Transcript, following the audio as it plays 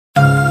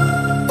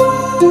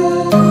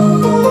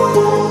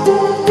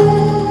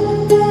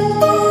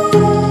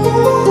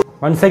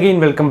Once again,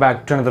 welcome back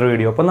to another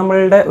video. അപ്പോൾ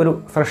നമ്മളുടെ ഒരു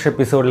ഫ്രഷ്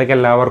എപ്പിസോഡിലേക്ക്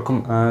എല്ലാവർക്കും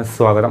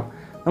സ്വാഗതം.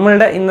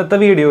 നമ്മളുടെ ഇന്നത്തെ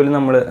വീഡിയോയിൽ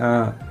നമ്മൾ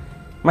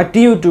മറ്റ്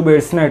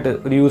യൂട്യൂബേഴ്സിനായിട്ട്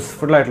ഒരു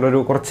യൂസ്ഫുൾ ആയിട്ടുള്ള ഒരു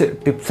കുറച്ച്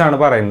ടിപ്സാണ്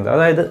പറയുന്നത്.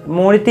 അതായത്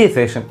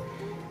മോണിറ്റൈസേഷൻ.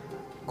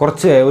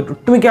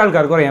 ഒട്ടുമിക്ക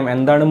ആൾക്കാർക്ക് അറിയാം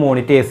എന്താണ്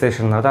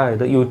മോണിറ്റൈസേഷൻ എന്ന്.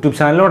 അതായത് യൂട്യൂബ്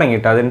ചാനൽ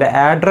തുടങ്ങിയിട്ട് അതിൻ്റെ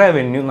ആഡ്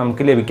റവന്യൂ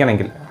നമുക്ക്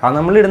ലഭിക്കണമെങ്കിൽ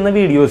നമ്മളിടുന്ന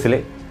വീഡിയോസിൽ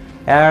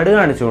ആഡ്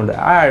കാണിച്ചുകൊണ്ട്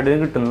ആ ആഡിന്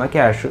കിട്ടുന്ന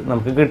ക്യാഷ്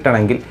നമുക്ക്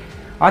കിട്ടണമെങ്കിൽ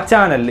ആ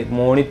ചാനലിൽ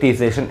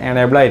മോണിറ്റൈസേഷൻ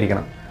എനേബിൾ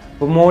ആയിരിക്കണം.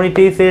 അപ്പോൾ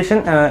മോണിറ്റൈസേഷൻ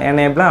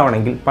എനേബിൾ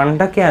ആവണമെങ്കിൽ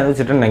പണ്ടൊക്കെയാണെന്ന്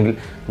വെച്ചിട്ടുണ്ടെങ്കിൽ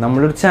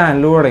നമ്മളൊരു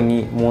ചാനൽ തുടങ്ങി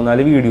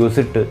മൂന്നാല് വീഡിയോസ്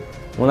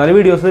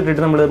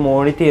ഇട്ടിട്ട് നമ്മൾ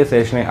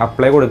മോണിറ്റൈസേഷന്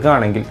അപ്ലൈ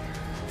കൊടുക്കുകയാണെങ്കിൽ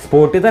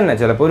സ്പോട്ടിൽ തന്നെ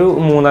ചിലപ്പോൾ ഒരു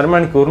 3-4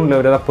 മണിക്കൂറിനുള്ളിൽ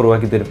അവരത് അപ്രൂവ്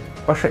ആക്കി തരും.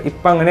 പക്ഷേ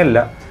ഇപ്പം അങ്ങനെയല്ല.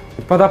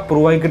 ഇപ്പോൾ അത്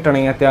അപ്രൂവ് ആയി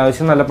കിട്ടണമെങ്കിൽ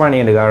അത്യാവശ്യം നല്ല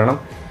പണിയുണ്ട്. കാരണം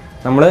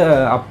നമ്മൾ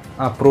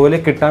അപ്രൂവൽ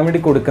കിട്ടാൻ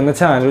വേണ്ടി കൊടുക്കുന്ന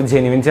ചാനൽ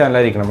ജെന്യുവിൻ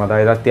ചാനലായിരിക്കണം.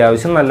 അതായത്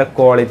അത്യാവശ്യം നല്ല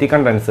ക്വാളിറ്റി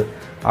കണ്ടൻസ്,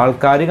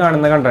 ആൾക്കാർ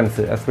കാണുന്ന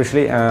കണ്ടൻസ്,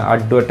 എസ്പെഷ്യലി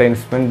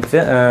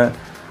അഡ്വർടൈസ്മെൻറ്റ്സ്,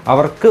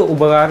 അവർക്ക്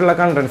ഉപകാരമുള്ള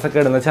കണ്ടൻസൊക്കെ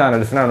ഇടുന്ന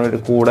ചാനൽസിനാണ് ഒരു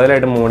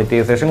കൂടുതലായിട്ട്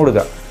മോണിറ്റൈസേഷൻ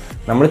കൊടുക്കുക.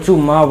 നമ്മൾ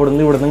ചുമ്മാ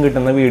അവിടുന്ന് ഇവിടുന്ന്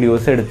കിട്ടുന്ന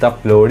വീഡിയോസ് എടുത്ത്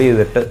അപ്ലോഡ്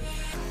ചെയ്തിട്ട്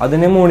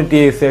അതിന്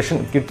മോണിറ്റൈസേഷൻ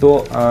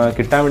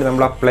കിട്ടാൻ വേണ്ടി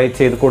നമ്മൾ അപ്ലൈ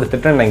ചെയ്ത്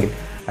കൊടുത്തിട്ടുണ്ടെങ്കിൽ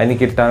അതിന്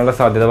കിട്ടാനുള്ള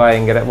സാധ്യത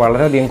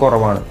വളരെയധികം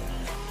കുറവാണ്.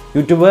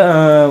 യൂട്യൂബ്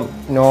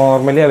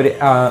നോർമലി അവർ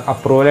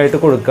അപ്രൂവലായിട്ട്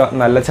കൊടുക്കുക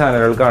നല്ല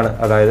ചാനലുകൾക്കാണ്.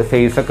 അതായത്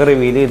ഫേസൊക്കെ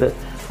റിവീൽ ചെയ്ത്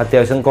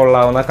അത്യാവശ്യം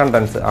കൊള്ളാവുന്ന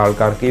കണ്ടൻസ്,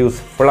 ആൾക്കാർക്ക്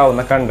യൂസ്ഫുൾ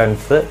ആവുന്ന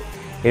കണ്ടൻസ്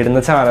ഇടുന്ന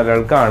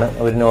ചാനലുകൾക്കാണ്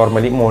അവർ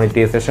നോർമലി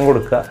മോണിറ്റൈസേഷൻ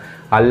കൊടുക്കുക.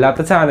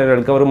 അല്ലാത്ത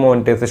ചാനലുകൾക്ക് അവർ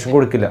മോണിറ്റൈസേഷൻ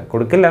കൊടുക്കില്ല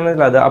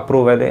എന്നല്ല, അത്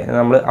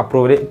നമ്മൾ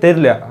അപ്രൂവൽ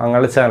തരില്ല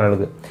അങ്ങനെയുള്ള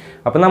ചാനലുകൾക്ക്.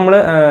 അപ്പോൾ നമ്മൾ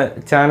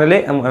ചാനൽ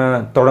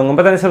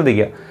തുടങ്ങുമ്പോൾ തന്നെ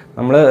ശ്രദ്ധിക്കുക,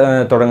 നമ്മൾ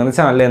തുടങ്ങുന്ന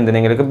ചാനൽ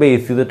എന്തിനെങ്കിലുമൊക്കെ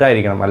ബേസ്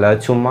ചെയ്തിട്ടായിരിക്കണം. അല്ലാതെ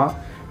ചുമ്മാ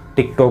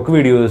ടിക്ടോക്ക്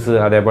വീഡിയോസ്,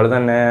 അതേപോലെ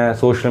തന്നെ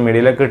സോഷ്യൽ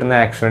മീഡിയയിലൊക്കെ കിട്ടുന്ന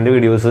ആക്സിഡൻറ്റ്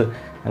വീഡിയോസ്,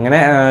 അങ്ങനെ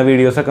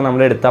വീഡിയോസൊക്കെ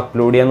നമ്മൾ എടുത്ത്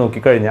അപ്ലോഡ് ചെയ്യാൻ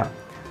നോക്കിക്കഴിഞ്ഞാൽ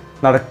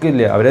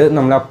നടക്കില്ല. അവർ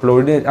നമ്മൾ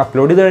അപ്ലോഡ്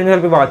ചെയ്ത് കഴിഞ്ഞാൽ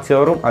ചിലപ്പോൾ വാച്ച്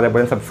അവറും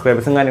അതേപോലെ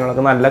സബ്സ്ക്രൈബേഴ്സും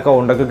കാര്യങ്ങളൊക്കെ നല്ല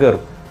കൗണ്ടൊക്കെ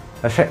കയറും.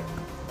 പക്ഷേ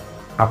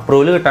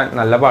അപ്രൂവൽ കിട്ടാൻ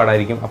നല്ല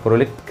പാടായിരിക്കും.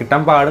 അപ്രൂവൽ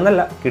കിട്ടാൻ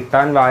പാടുന്നല്ല,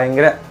 കിട്ടാൻ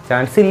ഭയങ്കര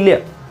ചാൻസ് ഇല്ല.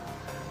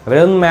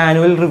 അവരത്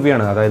മാനുവൽ റിവ്യൂ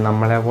ആണ്. അതായത്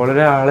നമ്മളെ പോലെ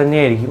ഒരാൾ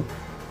തന്നെയായിരിക്കും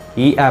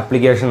ഈ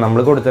ആപ്ലിക്കേഷൻ, നമ്മൾ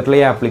കൊടുത്തിട്ടുള്ള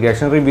ഈ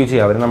ആപ്ലിക്കേഷൻ റിവ്യൂ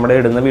ചെയ്യുക. അവർ നമ്മുടെ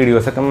ഇടുന്ന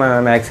വീഡിയോസൊക്കെ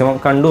മാക്സിമം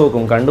കണ്ടു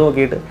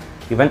നോക്കിയിട്ട്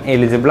ഇവൻ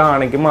എലിജിബിൾ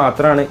ആണെങ്കിൽ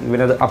മാത്രമാണ്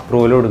ഇവനത്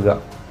അപ്രൂവൽ കൊടുക്കുക.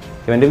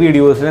 ഇവൻ്റെ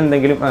വീഡിയോസിൽ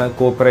എന്തെങ്കിലും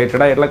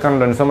കോപ്പറേറ്റഡ് ആയിട്ടുള്ള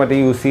കണ്ടൻസോ മറ്റോ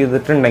യൂസ്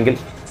ചെയ്തിട്ടുണ്ടെങ്കിൽ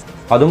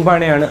അതും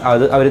പണിയാണ്,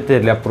 അത് അവർ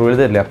തരില്ല, അപ്രൂവൽ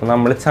തരില്ല. അപ്പോൾ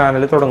നമ്മൾ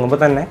ചാനൽ തുടങ്ങുമ്പോൾ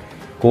തന്നെ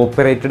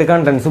കോപ്പറേറ്റഡ്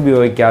കണ്ടൻസ്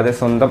ഉപയോഗിക്കാതെ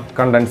സ്വന്തം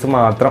കണ്ടൻസ്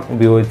മാത്രം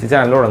ഉപയോഗിച്ച്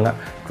ചാനൽ തുടങ്ങുക.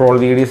 ട്രോൾ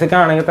വീഡിയോസൊക്കെ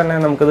ആണെങ്കിൽ തന്നെ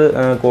നമുക്കത്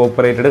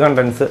കോപ്പറേറ്റഡ്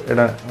കണ്ടൻസ്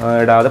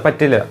ഇടാതെ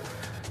പറ്റില്ല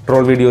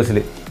ട്രോൾ വീഡിയോസിൽ.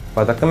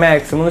 അപ്പോൾ അതൊക്കെ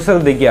മാക്സിമം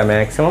ശ്രദ്ധിക്കുക,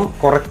 മാക്സിമം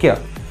കുറയ്ക്കുക.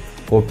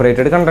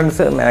 കോപ്പറേറ്റഡ്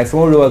കണ്ടൻസ്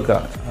മാക്സിമം ഒഴിവാക്കുക.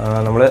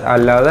 നമ്മൾ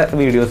അല്ലാതെ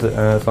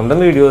സ്വന്തം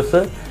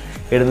വീഡിയോസ്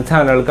ഇടുന്ന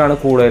ചാനലുകൾക്കാണ്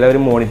കൂടുതൽ അവർ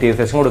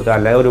മോണിറ്റൈസേഷൻ കൊടുക്കുക.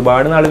 അല്ലാതെ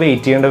ഒരുപാട് നാൾ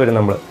വെയിറ്റ് ചെയ്യേണ്ടി വരും.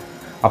 നമ്മൾ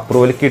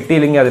അപ്രൂവൽ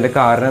കിട്ടിയില്ലെങ്കിൽ അതിൻ്റെ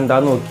കാരണം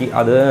എന്താണെന്ന് നോക്കി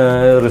അത്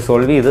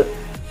റിസോൾവ് ചെയ്ത്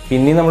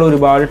പിന്നെ നമ്മൾ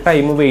ഒരുപാട്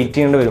ടൈം വെയിറ്റ്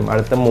ചെയ്യേണ്ടി വരും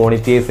അടുത്ത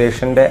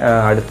മോണിറ്റൈസേഷൻ്റെ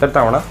അടുത്ത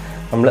തവണ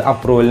നമ്മൾ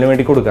അപ്രൂവലിന്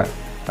വേണ്ടി കൊടുക്കാൻ.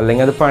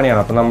 അല്ലെങ്കിൽ അത് പണിയാണ്.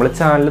 അപ്പോൾ നമ്മൾ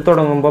ചാനൽ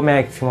തുടങ്ങുമ്പോൾ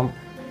മാക്സിമം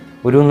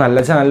ഒരു നല്ല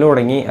ചാനൽ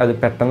തുടങ്ങി അത്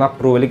പെട്ടെന്ന്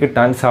അപ്രൂവൽ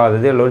കിട്ടാൻ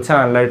സാധ്യതയുള്ള ഒരു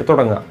ചാനലായിട്ട്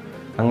തുടങ്ങുക.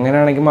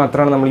 അങ്ങനെയാണെങ്കിൽ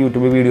മാത്രമാണ് നമ്മൾ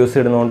യൂട്യൂബ് വീഡിയോസ്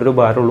ഇടുന്നതുകൊണ്ടൊരു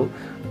ഉപകാരമുള്ളൂ.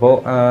 അപ്പോൾ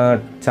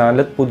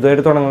ചാനൽ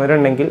പുതുതായിട്ട്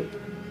തുടങ്ങുന്നവരുണ്ടെങ്കിൽ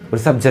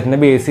ഒരു സബ്ജക്റ്റിനെ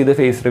ബേസ് ചെയ്ത്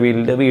ഫേസ്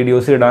റിവീലിൻ്റെ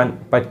വീഡിയോസ് ഇടാൻ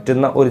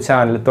പറ്റുന്ന ഒരു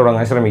ചാനൽ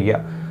തുടങ്ങാൻ ശ്രമിക്കുക.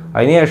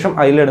 അതിനുശേഷം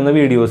അതിലിടുന്ന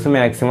വീഡിയോസ്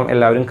മാക്സിമം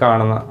എല്ലാവരും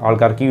കാണുന്ന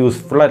ആൾക്കാർക്ക്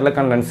യൂസ്ഫുൾ ആയിട്ടുള്ള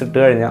കണ്ടൻസ് ഇട്ട്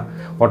കഴിഞ്ഞാൽ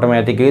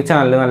ഓട്ടോമാറ്റിക്കലി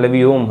ചാനൽ നല്ല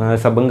വ്യൂവും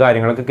സബും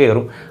കാര്യങ്ങളൊക്കെ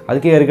കയറും. അത്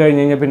കയറി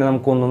കഴിഞ്ഞ് കഴിഞ്ഞാൽ പിന്നെ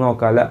നമുക്കൊന്നും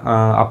നോക്കാതെ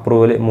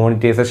അപ്രൂവൽ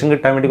മോണിറ്റൈസേഷൻ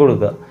കിട്ടാൻ വേണ്ടി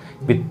കൊടുക്കുക.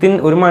 വിത്തിൻ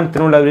ഒരു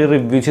മന്തിനുള്ളിൽ അവർ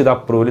റിവ്യൂ ചെയ്ത്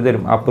അപ്രൂവൽ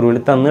തരും. അപ്രൂവൽ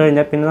തന്നു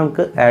കഴിഞ്ഞാൽ പിന്നെ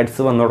നമുക്ക്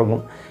ആഡ്സ് വന്നു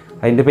തുടങ്ങും.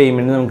 അതിൻ്റെ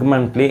പേയ്മെൻറ്റ് നമുക്ക്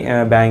മന്ത്ലി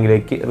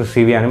ബാങ്കിലേക്ക്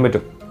റിസീവ് ചെയ്യാനും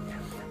പറ്റും.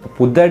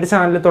 പുതുതായിട്ട്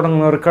ചാനൽ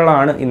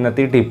തുടങ്ങുന്നവർക്കുള്ളതാണ്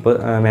ഇന്നത്തെ ടിപ്പ്.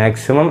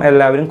 മാക്സിമം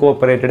എല്ലാവരും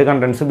കോപ്പറേറ്റഡ്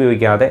കണ്ടൻസ്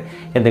ഉപയോഗിക്കാതെ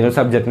എന്തെങ്കിലും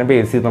സബ്ജക്റ്റിനെ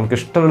ബേസ് ചെയ്ത് നമുക്ക്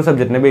ഇഷ്ടമുള്ള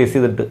സബ്ജക്റ്റിനെ ബേസ്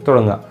ചെയ്തിട്ട്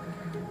തുടങ്ങുക.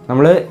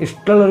 നമ്മൾ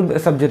ഇഷ്ടമുള്ളൊരു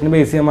സബ്ജക്റ്റിനെ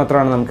ബേസ് ചെയ്യാൻ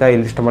മാത്രമാണ് നമുക്ക്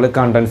അതിൽ ഇഷ്ടംപോലെ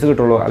കണ്ടൻസ്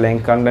കിട്ടുള്ളൂ.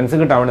 അല്ലെങ്കിൽ കണ്ടൻസ്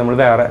കിട്ടാൻ വേണ്ടി നമ്മൾ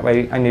വേറെ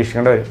വഴി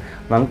അന്വേഷിക്കേണ്ടി വരും.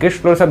 നമുക്ക്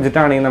ഇഷ്ടമുള്ള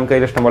സബ്ജക്റ്റ് ആണെങ്കിൽ നമുക്ക്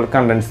അതിൽ ഇഷ്ടംപോലെ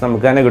കണ്ടൻസ്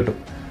നമുക്ക് തന്നെ കിട്ടും.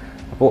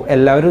 അപ്പോൾ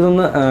എല്ലാവരും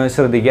ഇതൊന്ന്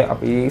ശ്രദ്ധിക്കുക.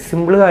 അപ്പോൾ ഈ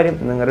സിമ്പിൾ കാര്യം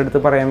നിങ്ങളുടെ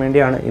അടുത്ത് പറയാൻ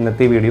വേണ്ടിയാണ്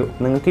ഇന്നത്തെ വീഡിയോ.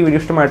 നിങ്ങൾക്ക് ഈ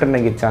വീഡിയോ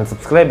ഇഷ്ടമായിട്ടുണ്ടെങ്കിൽ ചാനൽ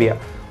സബ്സ്ക്രൈബ്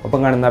ചെയ്യുക, ഒപ്പം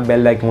കാണുന്ന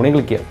ബെൽ ഐക്കൺ കൂടി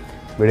ക്ലിക്ക് ചെയ്യുക.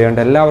 വീഡിയോ കണ്ട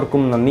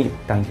എല്ലാവർക്കും നന്ദി.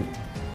 Thank you.